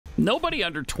Nobody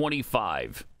under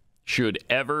 25 should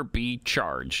ever be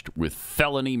charged with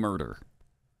felony murder.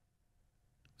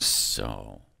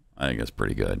 So, I think that's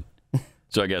pretty good.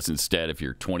 So I guess instead, if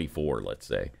you're 24, let's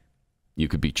say, you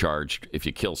could be charged, if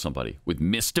you kill somebody, with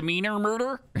misdemeanor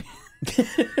murder.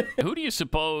 Who do you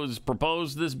suppose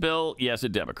proposed this bill? Yes, a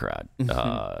Democrat.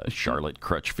 Charlotte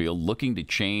Crutchfield, looking to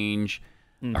change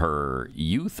her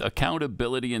Youth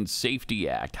Accountability and Safety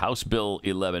Act, House Bill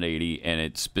 1180, and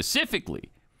it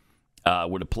specifically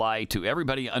would apply to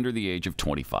everybody under the age of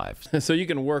 25. So you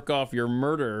can work off your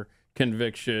murder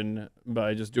conviction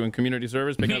by just doing community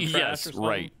service, picking up trash or Yes, something?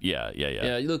 right. Yeah.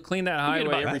 Yeah, you look, clean that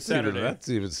highway every Saturday. That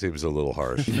even seems a little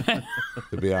harsh,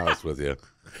 to be honest with you.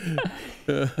 You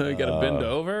got to bend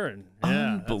over and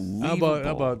Unbelievable.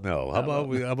 How about no? How about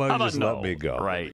you just let me go? Right.